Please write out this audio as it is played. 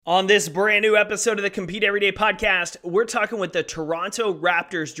On this brand new episode of the Compete Everyday podcast, we're talking with the Toronto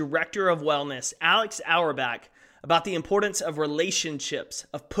Raptors Director of Wellness, Alex Auerbach, about the importance of relationships,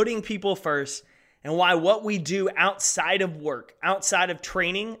 of putting people first, and why what we do outside of work, outside of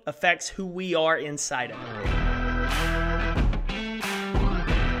training, affects who we are inside of it.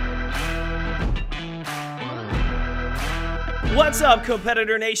 What's up,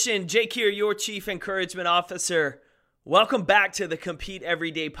 Competitor Nation? Jake here, your Chief Encouragement Officer. Welcome back to the Compete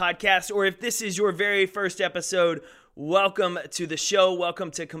Everyday podcast, or if this is your very first episode, welcome to the show.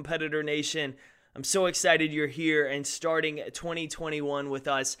 Welcome to Competitor Nation. I'm so excited you're here and starting 2021 with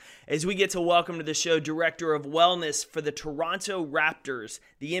us as we get to welcome to the show Director of Wellness for the Toronto Raptors,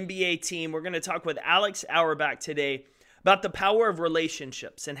 the NBA team. We're going to talk with Alex Auerbach today about the power of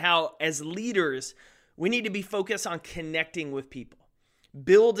relationships and how, as leaders, we need to be focused on connecting with people,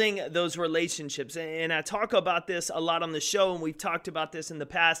 building those relationships. And I talk about this a lot on the show, and we've talked about this in the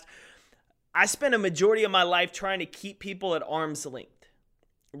past. I spent a majority of my life trying to keep people at arm's length.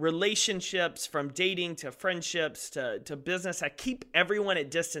 Relationships, from dating to friendships to business, I keep everyone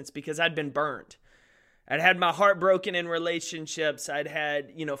at distance because I'd been burned. I'd had my heart broken in relationships. I'd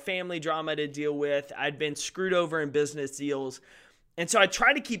had, family drama to deal with. I'd been screwed over in business deals. And so I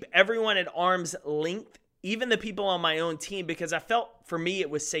tried to keep everyone at arm's length, even the people on my own team, because I felt for me it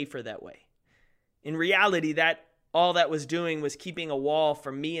was safer that way. In reality, that all that was doing was keeping a wall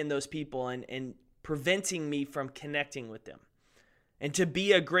from me and those people and preventing me from connecting with them. And to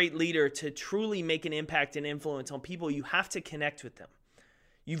be a great leader, to truly make an impact and influence on people, you have to connect with them.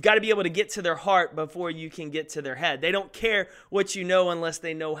 You've got to be able to get to their heart before you can get to their head. They don't care what you know unless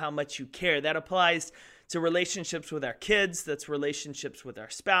they know how much you care. That applies to relationships with our kids. That's relationships with our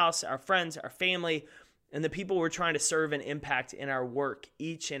spouse, our friends, our family, and the people we're trying to serve and impact in our work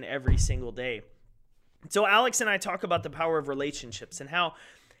each and every single day. So Alex and I talk about the power of relationships and how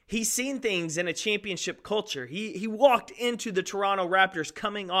he's seen things in a championship culture. He walked into the Toronto Raptors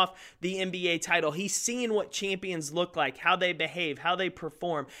coming off the NBA title. He's seen what champions look like, how they behave, how they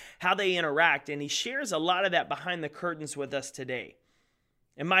perform, how they interact, and he shares a lot of that behind the curtains with us today.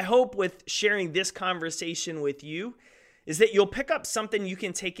 And my hope with sharing this conversation with you is that you'll pick up something you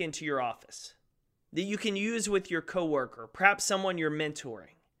can take into your office, that you can use with your coworker, perhaps someone you're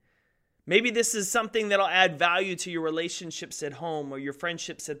mentoring. Maybe this is something that'll add value to your relationships at home or your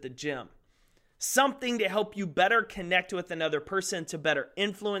friendships at the gym. Something to help you better connect with another person, to better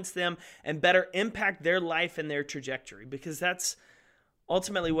influence them and better impact their life and their trajectory, because that's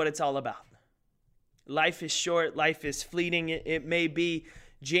ultimately what it's all about. Life is short, life is fleeting. It may be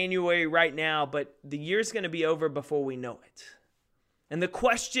January right now, but the year's going to be over before we know it. And the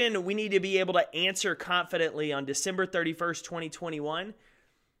question we need to be able to answer confidently on December 31st, 2021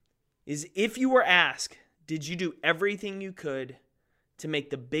 is, if you were asked, did you do everything you could to make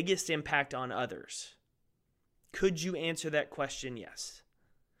the biggest impact on others? Could you answer that question yes?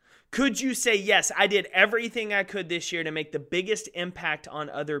 Could you say, yes, I did everything I could this year to make the biggest impact on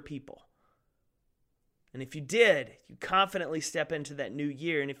other people? And if you did, you confidently step into that new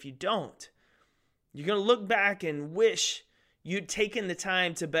year. And if you don't, you're going to look back and wish you'd taken the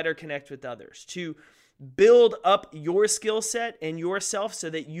time to better connect with others, to build up your skill set and yourself so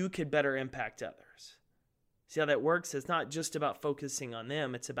that you could better impact others. See how that works? It's not just about focusing on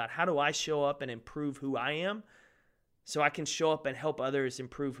them. It's about, how do I show up and improve who I am so I can show up and help others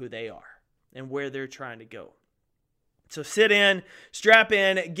improve who they are and where they're trying to go. So sit in, strap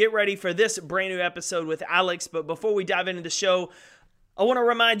in, get ready for this brand new episode with Alex. But before we dive into the show, I want to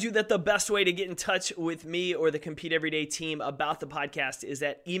remind you that the best way to get in touch with me or the Compete Everyday team about the podcast is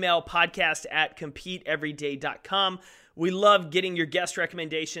that email, podcast@competeeveryday.com. We love getting your guest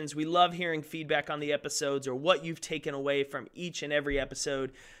recommendations. We love hearing feedback on the episodes or what you've taken away from each and every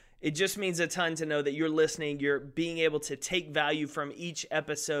episode. It just means a ton to know that you're listening, you're being able to take value from each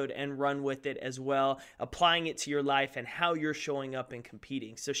episode and run with it as well, applying it to your life and how you're showing up and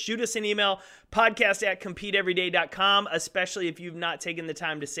competing. So shoot us an email, podcast@competeeveryday.com, especially if you've not taken the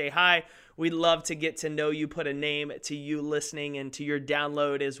time to say hi. We'd love to get to know you, put a name to you listening and to your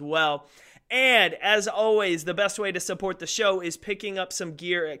download as well. And as always, the best way to support the show is picking up some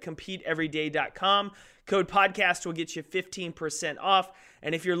gear at CompeteEveryday.com. Code podcast will get you 15% off.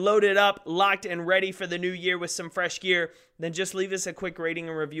 And if you're loaded up, locked, and ready for the new year with some fresh gear, then just leave us a quick rating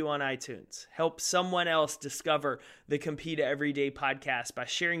and review on iTunes. Help someone else discover the Compete Everyday podcast by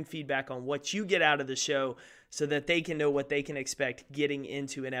sharing feedback on what you get out of the show so that they can know what they can expect getting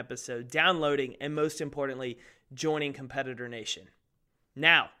into an episode, downloading, and most importantly, joining Competitor Nation.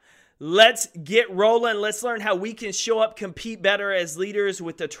 Now, let's get rolling. Let's learn how we can show up, compete better as leaders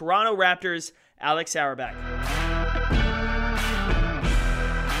with the Toronto Raptors, Alex Auerbach.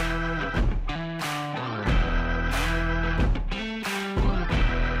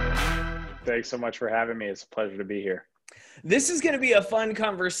 Thanks so much for having me. It's a pleasure to be here. This is going to be a fun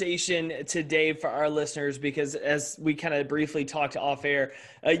conversation today for our listeners because, as we kind of briefly talked off air,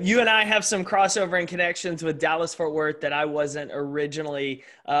 you and I have some crossover and connections with Dallas Fort Worth that I wasn't originally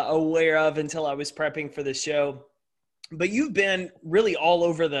aware of until I was prepping for the show. But you've been really all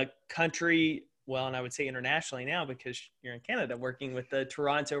over the country, well, and I would say internationally now because you're in Canada working with the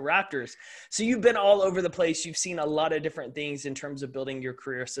Toronto Raptors. So you've been all over the place. You've seen a lot of different things in terms of building your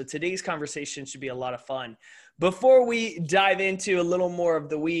career. So today's conversation should be a lot of fun. Before we dive into a little more of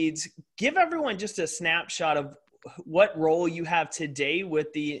the weeds, give everyone just a snapshot of what role you have today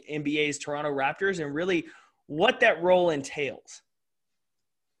with the NBA's Toronto Raptors and really what that role entails.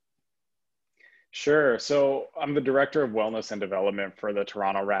 Sure. So I'm the director of wellness and development for the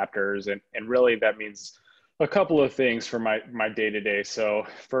Toronto Raptors. And really that means a couple of things for my day to day. So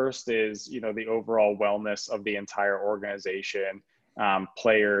first is, the overall wellness of the entire organization,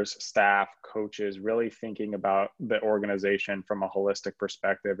 players, staff, coaches, really thinking about the organization from a holistic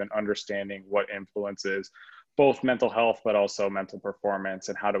perspective and understanding what influences both mental health, but also mental performance,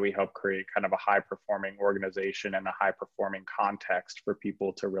 and how do we help create kind of a high performing organization and a high performing context for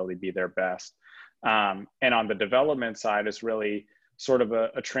people to really be their best. And on the development side is really sort of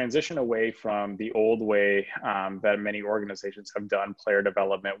a transition away from the old way that many organizations have done player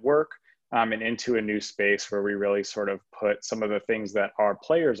development work, and into a new space where we really sort of put some of the things that our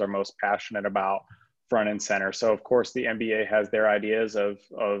players are most passionate about front and center. So of course the NBA has their ideas of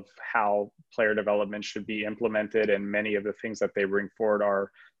how player development should be implemented, and many of the things that they bring forward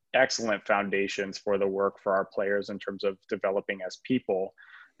are excellent foundations for the work for our players in terms of developing as people.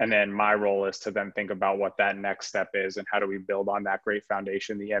 And then my role is to then think about what that next step is and how do we build on that great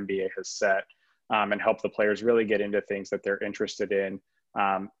foundation the NBA has set, and help the players really get into things that they're interested in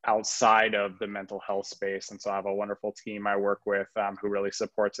outside of the mental health space. And so I have a wonderful team I work with who really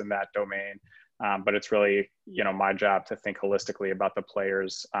supports in that domain. But it's really, my job to think holistically about the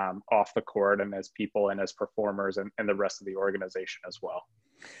players off the court and as people and as performers and the rest of the organization as well.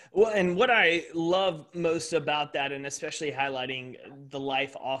 Well, and what I love most about that, and especially highlighting the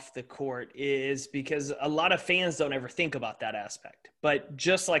life off the court, is because a lot of fans don't ever think about that aspect. But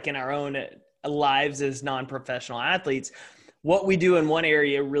just like in our own lives as non-professional athletes, what we do in one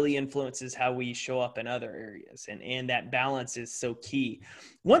area really influences how we show up in other areas. And that balance is so key.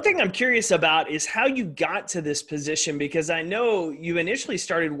 One thing I'm curious about is how you got to this position, because I know you initially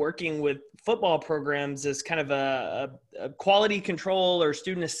started working with football programs as kind of a quality control or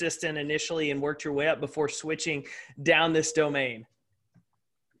student assistant initially and worked your way up before switching down this domain.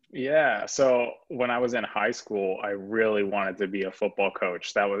 Yeah. So when I was in high school, I really wanted to be a football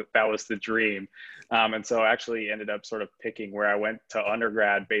coach. That was the dream. And so I actually ended up sort of picking where I went to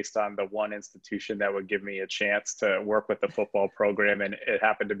undergrad based on the one institution that would give me a chance to work with the football program. And it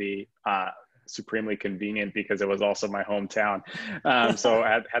happened to be supremely convenient because it was also my hometown. So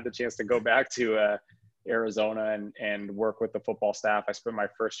I had the chance to go back to Arizona and work with the football staff. I spent my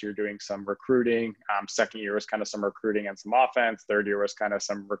first year doing some recruiting. Second year was kind of some recruiting and some offense. Third year was kind of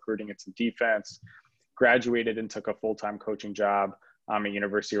some recruiting and some defense. Graduated and took a full-time coaching job at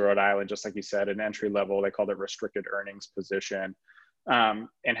University of Rhode Island, just like you said, an entry level, they called it restricted earnings position, and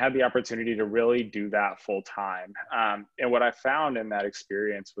had the opportunity to really do that full time. And what I found in that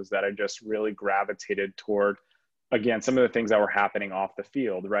experience was that I just really gravitated toward, again, some of the things that were happening off the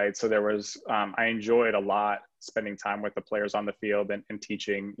field, right? So there was, I enjoyed a lot spending time with the players on the field and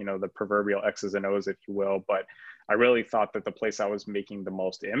teaching, the proverbial X's and O's, if you will. But I really thought that the place I was making the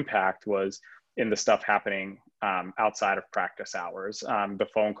most impact was in the stuff happening outside of practice hours, the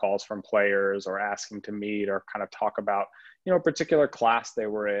phone calls from players or asking to meet or kind of talk about, a particular class they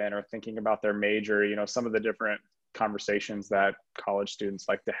were in or thinking about their major, some of the different conversations that college students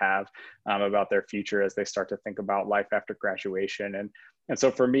like to have about their future as they start to think about life after graduation. And so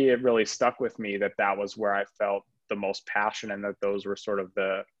for me, it really stuck with me that was where I felt the most passion and that those were sort of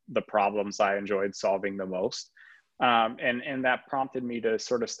the problems I enjoyed solving the most. And that prompted me to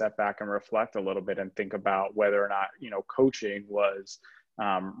sort of step back and reflect a little bit and think about whether or not, coaching was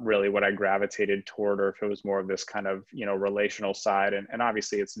really what I gravitated toward, or if it was more of this kind of, relational side. And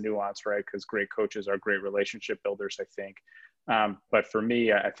obviously it's nuanced, right? Because great coaches are great relationship builders, I think. But for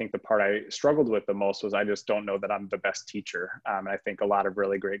me, I think the part I struggled with the most was I just don't know that I'm the best teacher. And I think a lot of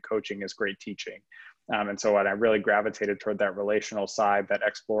really great coaching is great teaching. And so when I really gravitated toward that relational side, that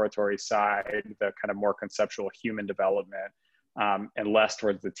exploratory side, the kind of more conceptual human development, and less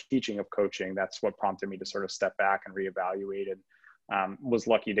towards the teaching of coaching, that's what prompted me to sort of step back and reevaluate. And was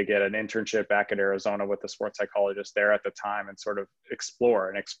lucky to get an internship back at Arizona with the sports psychologist there at the time and sort of explore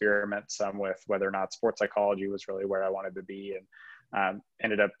and experiment some with whether or not sports psychology was really where I wanted to be.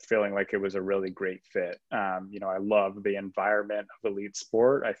 ended up feeling like it was a really great fit. I love the environment of elite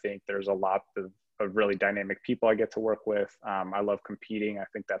sport. I think there's a lot of really dynamic people I get to work with. I love competing. I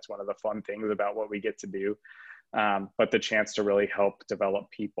think that's one of the fun things about what we get to do. But the chance to really help develop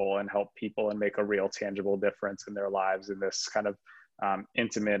people and make a real tangible difference in their lives in this kind of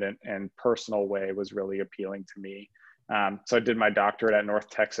intimate and personal way was really appealing to me. So I did my doctorate at North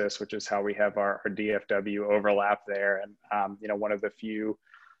Texas, which is how we have our DFW overlap there. And, one of the few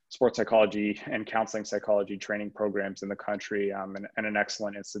sports psychology and counseling psychology training programs in the country, and an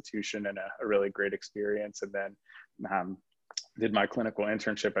excellent institution and a really great experience. And then did my clinical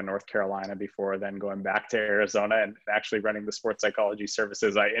internship in North Carolina before then going back to Arizona and actually running the sports psychology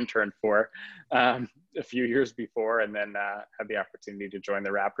services I interned for a few years before, and then had the opportunity to join the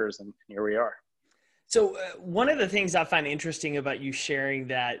Raptors, and here we are. So one of the things I find interesting about you sharing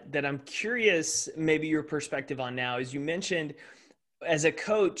that I'm curious, maybe your perspective on now, is you mentioned as a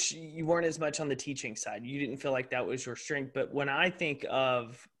coach, you weren't as much on the teaching side. You didn't feel like that was your strength. But when I think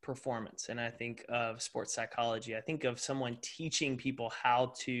of performance and I think of sports psychology, I think of someone teaching people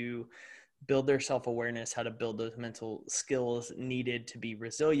how to build their self-awareness, how to build those mental skills needed to be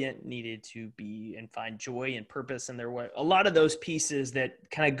resilient, needed to be and find joy and purpose in their way. A lot of those pieces that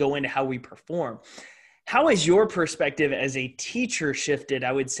kind of go into how we perform. How has your perspective as a teacher shifted,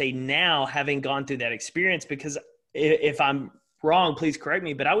 I would say now, having gone through that experience? Because if I'm wrong, please correct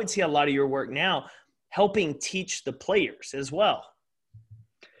me, but I would see a lot of your work now helping teach the players as well.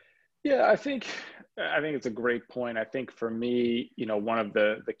 Yeah, I think it's a great point. I think for me, one of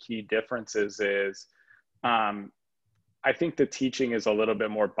the key differences is I think the teaching is a little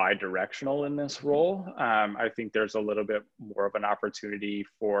bit more bi-directional in this role. I think there's a little bit more of an opportunity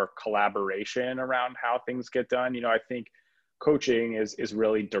for collaboration around how things get done. I think coaching is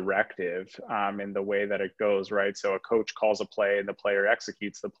really directive in the way that it goes, right? So a coach calls a play and the player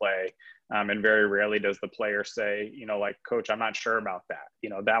executes the play. And very rarely does the player say, Coach, I'm not sure about that.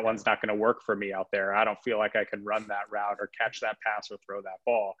 That one's not going to work for me out there. I don't feel like I can run that route or catch that pass or throw that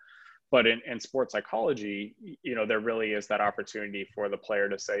ball. But in sports psychology, there really is that opportunity for the player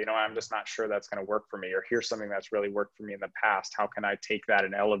to say, I'm just not sure that's going to work for me, or here's something that's really worked for me in the past. How can I take that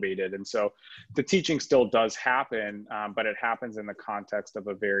and elevate it? And so the teaching still does happen, but it happens in the context of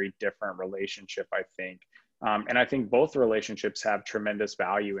a very different relationship, I think. And I think both relationships have tremendous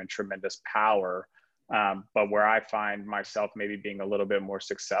value and tremendous power. But where I find myself maybe being a little bit more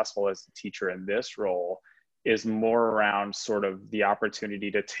successful as a teacher in this role is more around sort of the opportunity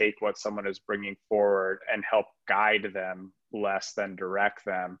to take what someone is bringing forward and help guide them less than direct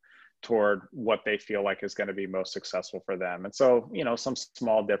them toward what they feel like is going to be most successful for them. And so, some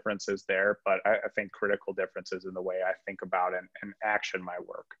small differences there, but I think critical differences in the way I think about and action my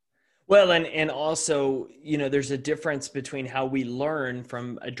work. Well, and also, there's a difference between how we learn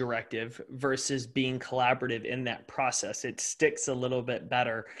from a directive versus being collaborative in that process. It sticks a little bit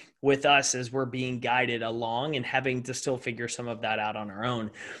better with us as we're being guided along and having to still figure some of that out on our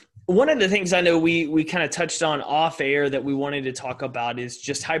own. One of the things I know we kind of touched on off air that we wanted to talk about is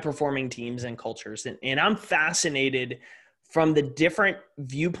just high performing teams and cultures. And I'm fascinated from the different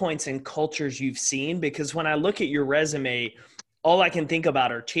viewpoints and cultures you've seen, because when I look at your resume, all I can think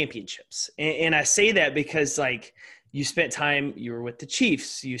about are championships. And I say that because you were with the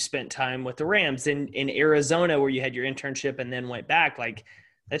Chiefs, you spent time with the Rams in Arizona where you had your internship and then went back.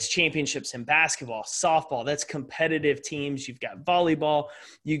 That's championships in basketball, softball, that's competitive teams. You've got volleyball.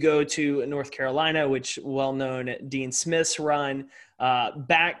 You go to North Carolina, which well-known Dean Smith's run,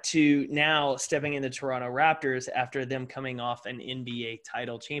 back to now stepping in the Toronto Raptors after them coming off an NBA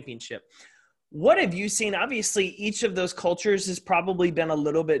title championship. What have you seen? Obviously, each of those cultures has probably been a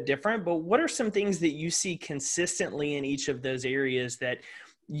little bit different, but what are some things that you see consistently in each of those areas that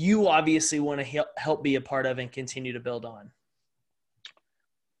you obviously want to help be a part of and continue to build on?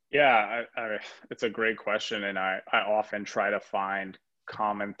 Yeah, it's a great question. And I often try to find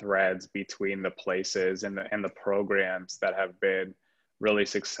common threads between the places and the programs that have been really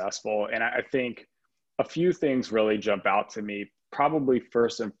successful. And I think a few things really jump out to me. Probably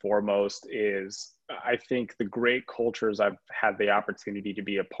first and foremost is I think the great cultures I've had the opportunity to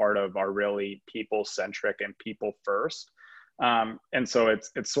be a part of are really people-centric and people first. And so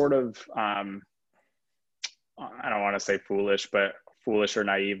it's sort of, I don't want to say foolish, but foolish or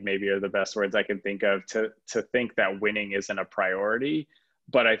naive maybe are the best words I can think of to think that winning isn't a priority.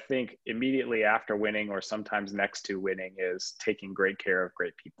 But I think immediately after winning, or sometimes next to winning, is taking great care of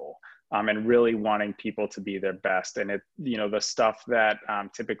great people. And really wanting people to be their best. And the stuff that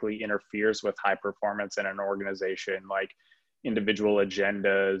typically interferes with high performance in an organization, like, individual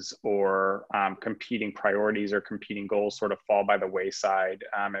agendas or competing priorities or competing goals sort of fall by the wayside,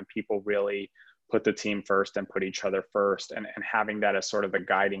 and people really put the team first and put each other first, and having that as sort of the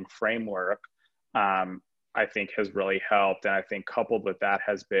guiding framework, I think has really helped. And I think coupled with that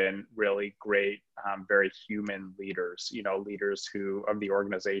has been really great, very human leaders, leaders who of the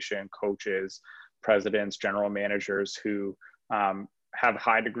organization, coaches, presidents, general managers who have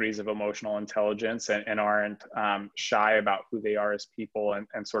high degrees of emotional intelligence and aren't shy about who they are as people,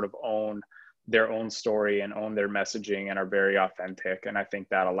 and sort of own their own story and own their messaging and are very authentic. And I think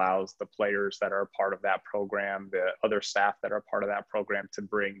that allows the players that are a part of that program, the other staff that are part of that program, to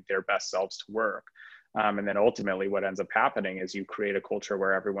bring their best selves to work. And then ultimately what ends up happening is you create a culture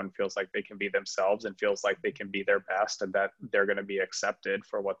where everyone feels like they can be themselves and feels like they can be their best, and that they're going to be accepted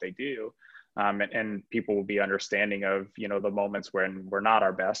for what they do. And people will be understanding of, the moments when we're not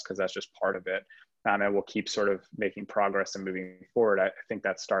our best, because that's just part of it. And we'll keep sort of making progress and moving forward. I think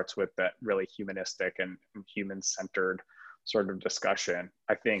that starts with that really humanistic and human-centered sort of discussion.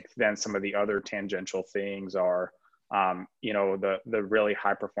 I think then some of the other tangential things are, the really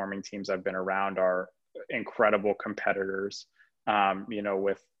high-performing teams I've been around are incredible competitors,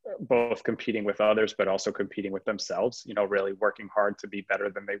 with both competing with others, but also competing with themselves, really working hard to be better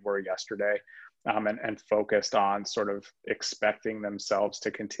than they were yesterday, and focused on sort of expecting themselves to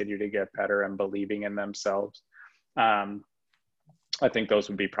continue to get better and believing in themselves. I think those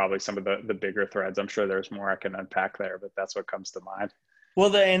would be probably some of the bigger threads. I'm sure there's more I can unpack there, but that's what comes to mind. Well,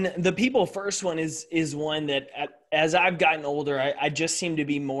 the people first one is one that as I've gotten older, I just seem to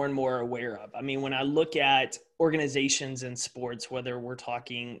be more and more aware of. I mean, when I look at organizations in sports, whether we're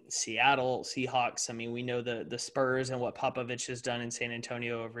talking Seattle Seahawks, I mean, we know the Spurs and what Popovich has done in San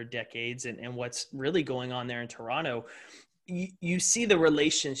Antonio over decades, and what's really going on there in Toronto, you see the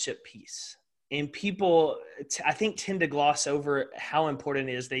relationship piece. And people, I think, tend to gloss over how important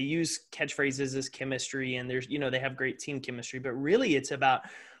it is. They use catchphrases as chemistry, and there's, they have great team chemistry, but really it's about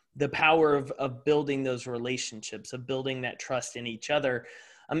the power of building those relationships, of building that trust in each other.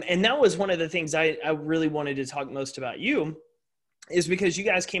 And that was one of the things I really wanted to talk most about you, is because you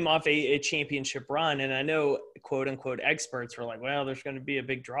guys came off a championship run. And I know, quote unquote, experts were like, well, there's going to be a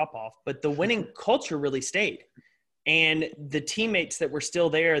big drop off, but the winning culture really stayed. And the teammates that were still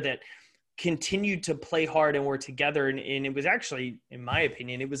there that continued to play hard and were together. And it was actually, in my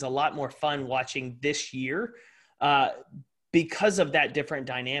opinion, it was a lot more fun watching this year because of that different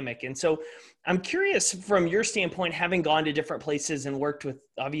dynamic. And so I'm curious, from your standpoint, having gone to different places and worked with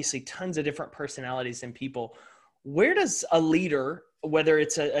obviously tons of different personalities and people, where does a leader, whether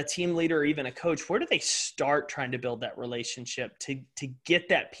it's a team leader or even a coach, where do they start trying to build that relationship to get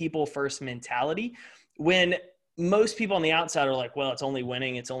that people first mentality, when most people on the outside are like, well, it's only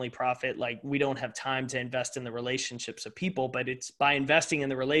winning, it's only profit. Like, we don't have time to invest in the relationships of people, but it's by investing in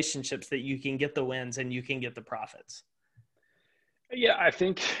the relationships that you can get the wins and you can get the profits. Yeah, I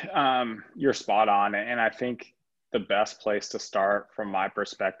think you're spot on. And I think the best place to start from my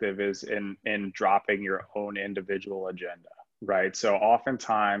perspective is in dropping your own individual agenda, right? So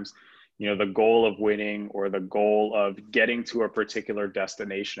oftentimes, the goal of winning or the goal of getting to a particular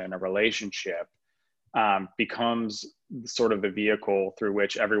destination in a relationship becomes sort of the vehicle through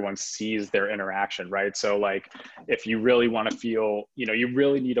which everyone sees their interaction, right? So like, if you really want to feel, you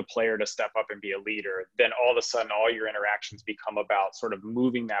really need a player to step up and be a leader, then all of a sudden all your interactions become about sort of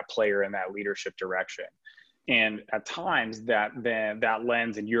moving that player in that leadership direction. And at times that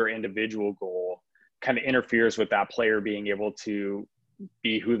lens and your individual goal kind of interferes with that player being able to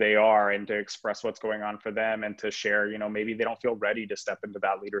be who they are and to express what's going on for them and to share, maybe they don't feel ready to step into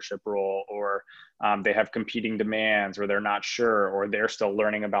that leadership role, or they have competing demands, or they're not sure, or they're still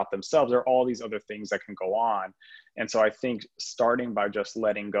learning about themselves. There are all these other things that can go on. And so I think starting by just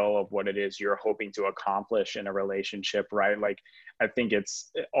letting go of what it is you're hoping to accomplish in a relationship, right? Like, I think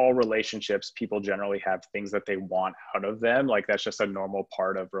it's all relationships, people generally have things that they want out of them. Like, that's just a normal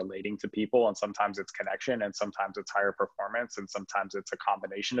part of relating to people. And sometimes it's connection, and sometimes it's higher performance, and sometimes it's a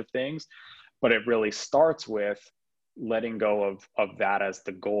combination of things. But it really starts with letting go of that as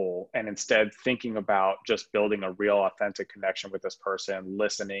the goal, and instead thinking about just building a real authentic connection with this person,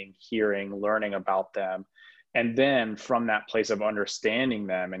 listening, hearing, learning about them. And then from that place of understanding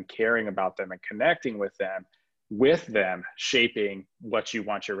them and caring about them and connecting with them, shaping what you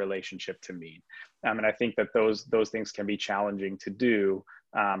want your relationship to mean. And I think that those things can be challenging to do,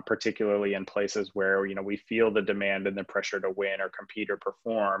 particularly in places where, we feel the demand and the pressure to win or compete or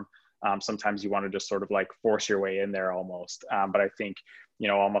perform. Sometimes you want to just sort of like force your way in there almost. But I think,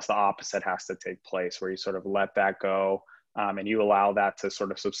 almost the opposite has to take place, where you sort of let that go, And you allow that to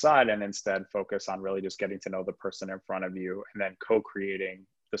sort of subside and instead focus on really just getting to know the person in front of you and then co-creating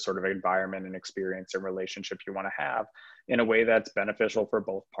the sort of environment and experience and relationship you want to have in a way that's beneficial for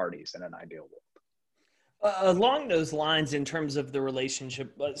both parties in an ideal world. Along those lines, in terms of the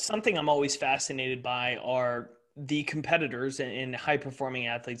relationship, something I'm always fascinated by are the competitors and high performing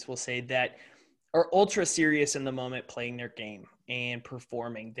athletes will say that are ultra serious in the moment playing their game and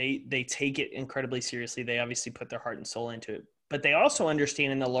performing. They take it incredibly seriously. They obviously put their heart and soul into it, but they also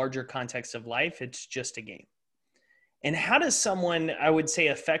understand in the larger context of life, it's just a game. And how does someone, I would say,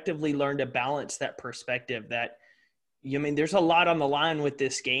 effectively learn to balance that perspective that, I mean, there's a lot on the line with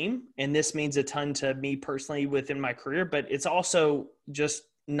this game, and this means a ton to me personally within my career, but it's also just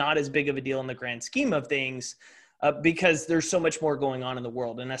not as big of a deal in the grand scheme of things because there's so much more going on in the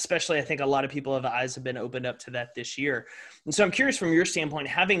world. And especially, I think a lot of people have eyes have been opened up to that this year. And so I'm curious from your standpoint,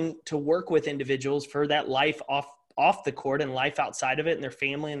 having to work with individuals for that life off the court and life outside of it and their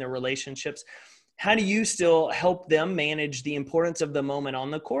family and their relationships, how do you still help them manage the importance of the moment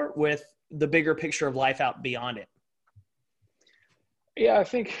on the court with the bigger picture of life out beyond it? Yeah, I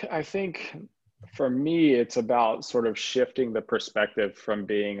think for me, it's about sort of shifting the perspective from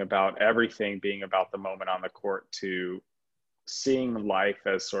being about everything being about the moment on the court to seeing life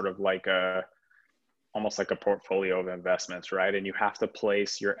as sort of like almost like a portfolio of investments, right? And you have to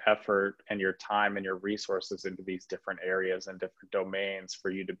place your effort and your time and your resources into these different areas and different domains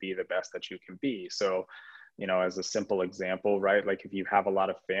for you to be the best that you can be. So, as a simple example, right? Like if you have a lot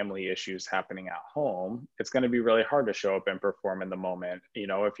of family issues happening at home, it's going to be really hard to show up and perform in the moment.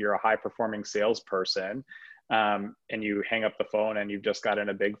 If you're a high performing salesperson, and you hang up the phone and you've just got in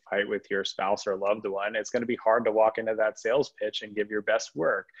a big fight with your spouse or loved one, it's going to be hard to walk into that sales pitch and give your best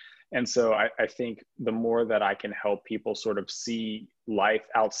work. And so I think the more that I can help people sort of see life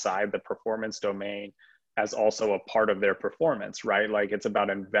outside the performance domain as also a part of their performance, right? Like it's about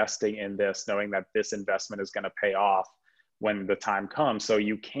investing in this, knowing that this investment is going to pay off when the time comes. So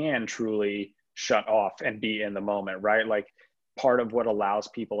you can truly shut off and be in the moment, right? Like part of what allows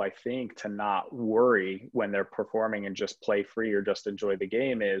people, I think, to not worry when they're performing and just play free or just enjoy the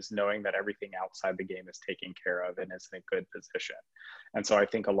game is knowing that everything outside the game is taken care of and is in a good position. And so I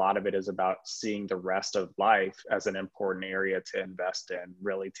think a lot of it is about seeing the rest of life as an important area to invest in,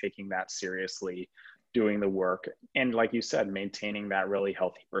 really taking that seriously, doing the work. And like you said, maintaining that really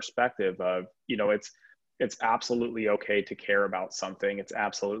healthy perspective of, it's absolutely okay to care about something. It's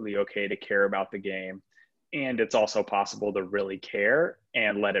absolutely okay to care about the game. And it's also possible to really care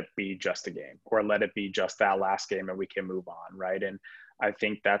and let it be just a game or let it be just that last game and we can move on, right? And I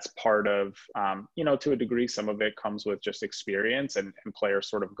think that's part of, to a degree, some of it comes with just experience and players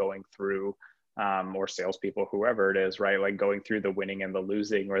sort of going through or salespeople, whoever it is, right? Like going through the winning and the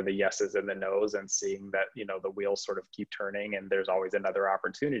losing or the yeses and the nos and seeing that, the wheels sort of keep turning and there's always another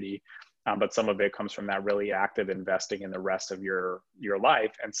opportunity. But some of it comes from that really active investing in the rest of your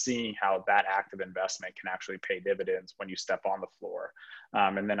life and seeing how that active investment can actually pay dividends when you step on the floor.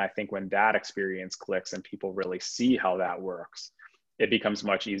 And then I think when that experience clicks and people really see how that works, it becomes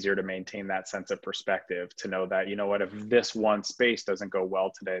much easier to maintain that sense of perspective, to know that, if this one space doesn't go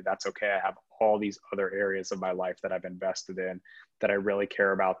well today, that's okay. I have all these other areas of my life that I've invested in, that I really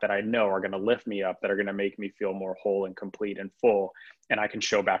care about, that I know are going to lift me up, that are going to make me feel more whole and complete and full. And I can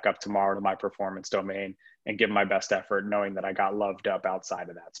show back up tomorrow to my performance domain and give my best effort, knowing that I got loved up outside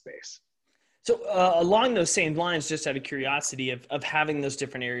of that space. So along those same lines, just out of curiosity of having those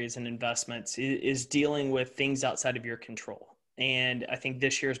different areas and investments is dealing with things outside of your control. And I think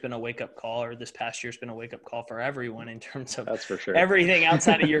this year's been a wake-up call, or this past year's been a wake-up call for everyone in terms of That's for sure. Everything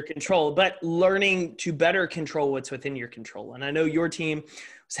outside of your control, but learning to better control what's within your control. And I know your team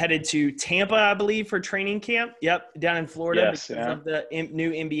was headed to Tampa, I believe, for training camp. Yep, down in Florida Yes, because of the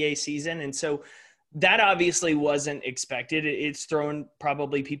new NBA season. And so that obviously wasn't expected. It's thrown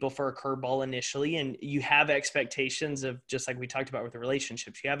probably people for a curveball initially, and you have expectations of, just like we talked about with the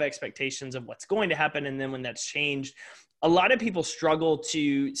relationships, you have expectations of what's going to happen. And then when that's changed, a lot of people struggle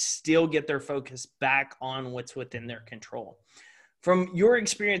to still get their focus back on what's within their control. From your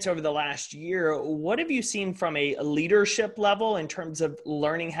experience over the last year, what have you seen from a leadership level in terms of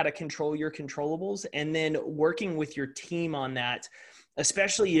learning how to control your controllables and then working with your team on that,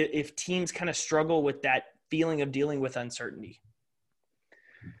 especially if teams kind of struggle with that feeling of dealing with uncertainty?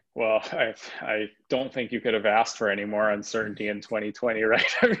 Well, I don't think you could have asked for any more uncertainty in 2020, right?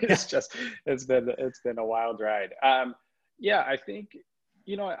 I mean, it's been a wild ride. Yeah, I think,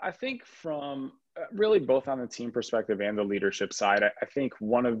 I think from really both on the team perspective and the leadership side, I think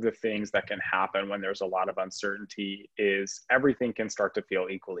one of the things that can happen when there's a lot of uncertainty is everything can start to feel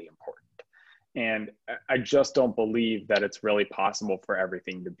equally important. And I just don't believe that it's really possible for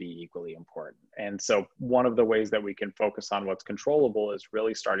everything to be equally important. And so one of the ways that we can focus on what's controllable is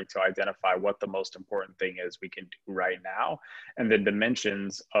really starting to identify what the most important thing is we can do right now, and the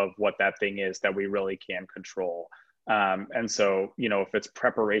dimensions of what that thing is that we really can control. And so, if it's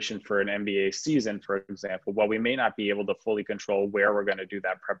preparation for an NBA season, for example, well, we may not be able to fully control where we're going to do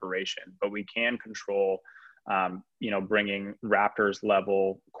that preparation, but we can control bringing Raptors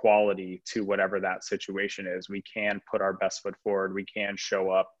level quality to whatever that situation is. We can put our best foot forward. We can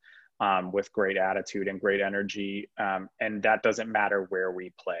show up with great attitude and great energy. And that doesn't matter where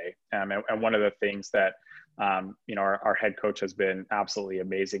we play. And one of the things that, our head coach has been absolutely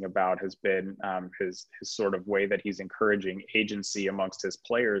amazing about has been his sort of way that he's encouraging agency amongst his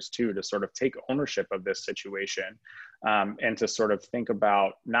players too, to sort of take ownership of this situation. And to sort of think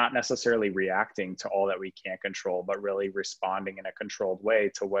about not necessarily reacting to all that we can't control, but really responding in a controlled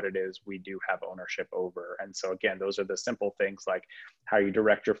way to what it is we do have ownership over. And so again, those are the simple things like how you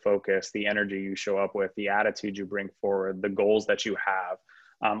direct your focus, the energy you show up with, the attitude you bring forward, the goals that you have.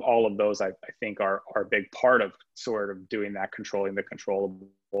 All of those, I think, are a big part of sort of doing that, controlling the controllable.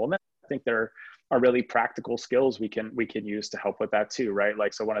 And I think there are really practical skills we can use to help with that too, right?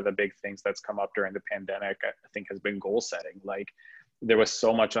 Like, so one of the big things that's come up during the pandemic, I think, has been goal setting. Like, there was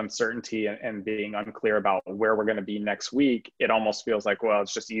so much uncertainty and being unclear about where we're going to be next week. It almost feels like, well,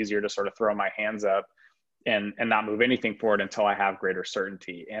 it's just easier to sort of throw my hands up and not move anything forward until I have greater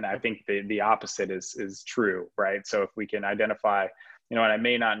certainty. And I think the opposite is true, right? So if we can identify, and I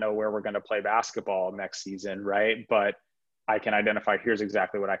may not know where we're going to play basketball next season, right? But I can identify, here's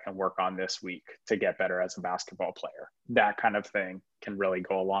exactly what I can work on this week to get better as a basketball player. That kind of thing can really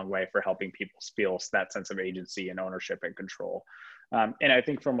go a long way for helping people feel that sense of agency and ownership and control. And I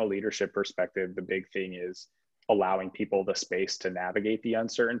think from a leadership perspective, the big thing is allowing people the space to navigate the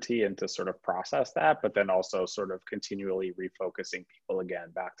uncertainty and to sort of process that, but then also sort of continually refocusing people again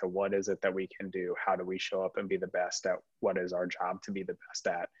back to what is it that we can do? How do we show up and be the best at what is our job to be the best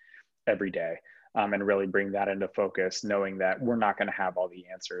at every day? And really bring that into focus, knowing that we're not going to have all the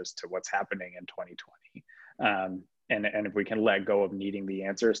answers to what's happening in 2020. And if we can let go of needing the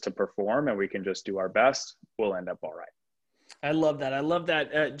answers to perform and we can just do our best, we'll end up all right. I love that. I love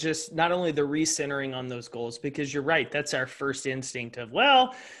that. Just not only the recentering on those goals, because you're right. That's our first instinct of,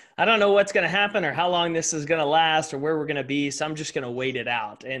 well, I don't know what's going to happen or how long this is going to last or where we're going to be. So I'm just going to wait it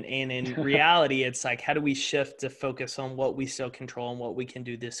out. And in reality, it's like, how do we shift to focus on what we still control and what we can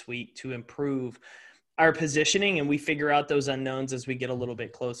do this week to improve our positioning, and we figure out those unknowns as we get a little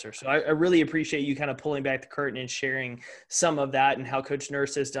bit closer. So I really appreciate you kind of pulling back the curtain and sharing some of that and how Coach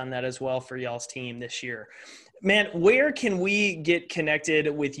Nurse has done that as well for y'all's team this year. Man, where can we get connected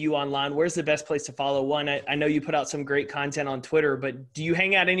with you online? Where's the best place to follow? One, I know you put out some great content on Twitter, but do you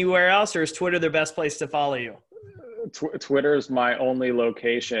hang out anywhere else, or is Twitter the best place to follow you? Twitter is my only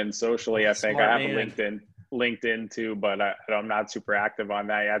location socially. I think I have man. LinkedIn too, but I'm not super active on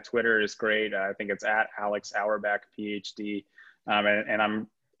that. Yeah, Twitter is great. I think it's at Alex Auerbach, PhD. And I'm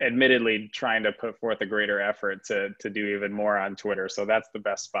admittedly trying to put forth a greater effort to do even more on Twitter. So that's the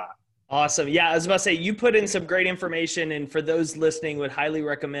best spot. Awesome. Yeah, I was about to say, you put in some great information, and for those listening, would highly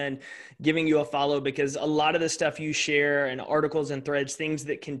recommend giving you a follow, because a lot of the stuff you share and articles and threads, things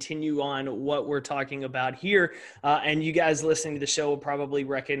that continue on what we're talking about here. And you guys listening to the show will probably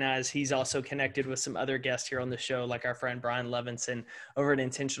recognize he's also connected with some other guests here on the show, like our friend Brian Levinson over at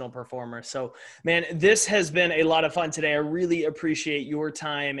Intentional Performer. So, man, this has been a lot of fun today. I really appreciate your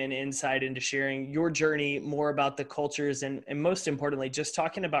time and insight into sharing your journey, more about the cultures, and most importantly, just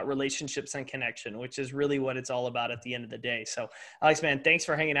talking about relationships and connection, which is really what it's all about at the end of the day. So, Alex, man, thanks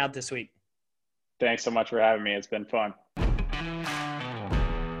for hanging out this week. Thanks so much for having me. It's been fun.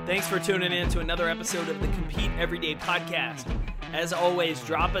 Thanks for tuning in to another episode of the Compete Everyday podcast. As always,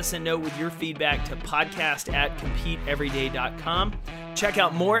 drop us a note with your feedback to podcast@competeeveryday.com. Check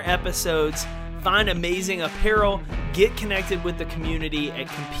out more episodes, find amazing apparel, get connected with the community at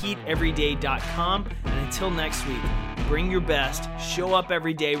competeeveryday.com. And until next week, bring your best, show up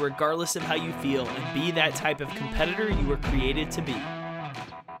every day regardless of how you feel, and be that type of competitor you were created to be.